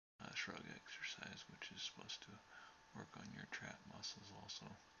shrug exercise, which is supposed to work on your trap muscles also.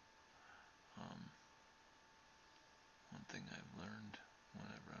 One thing I've learned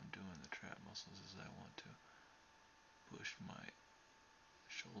whenever I'm doing the trap muscles is I want to push my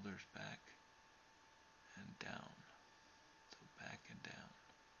shoulders back and down. So back and down.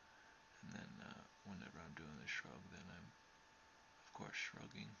 And then whenever I'm doing the shrug, then I'm, of course,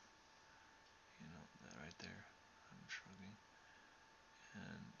 shrugging. You know, that right there. I'm shrugging.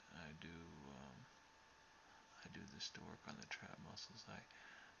 And I do this to work on the trap muscles.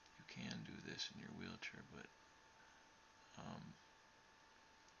 You can do this in your wheelchair, but I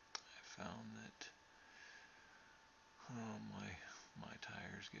found that my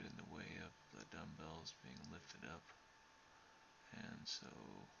tires get in the way of the dumbbells being lifted up, and so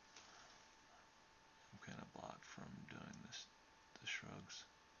I'm kind of blocked from doing the shrugs.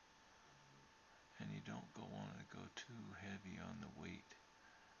 And you don't want to go too heavy on the weight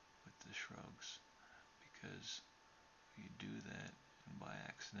with the shrugs, because if you do that and by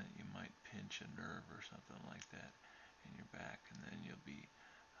accident you might pinch a nerve or something like that in your back, and then you'll be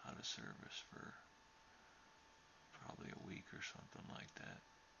out of service for probably a week or something like that.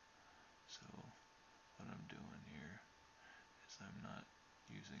 So what I'm doing here is I'm not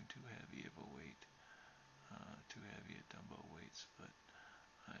using too heavy of a weight, too heavy at dumbbell weights, but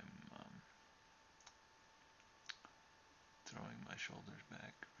I'm throwing my shoulders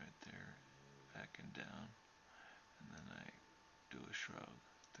back right there, back and down, and then I do a shrug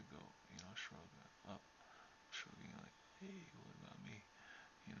to go, shrug up, shrugging like, hey, what about me?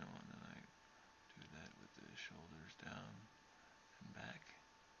 And then I do that with the shoulders down and back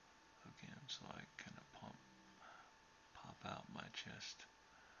again, so I kind of pop out my chest,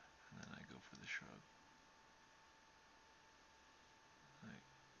 and then I go for the shrug.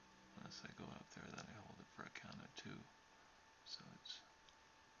 Once I go up there, then I hold it for a count of 2. So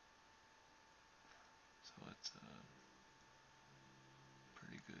it's a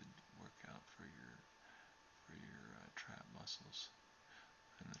pretty good workout for your trap muscles,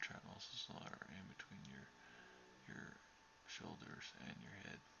 and the trap muscles are in between your shoulders and your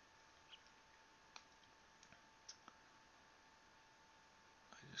head.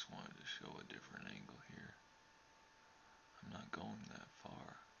 I just wanted to show a different angle here. I'm not going that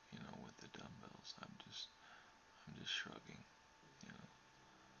far, with the dumbbells. I'm just shrugging,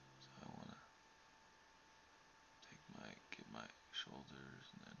 So I want to get my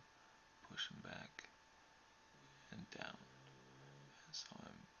shoulders and then push them back and down. And so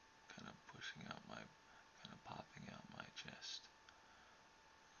I'm kind of popping out my chest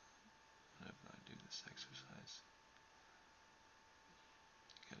whenever I do this exercise.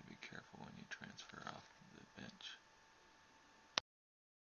 You gotta be careful when you transfer off the bench.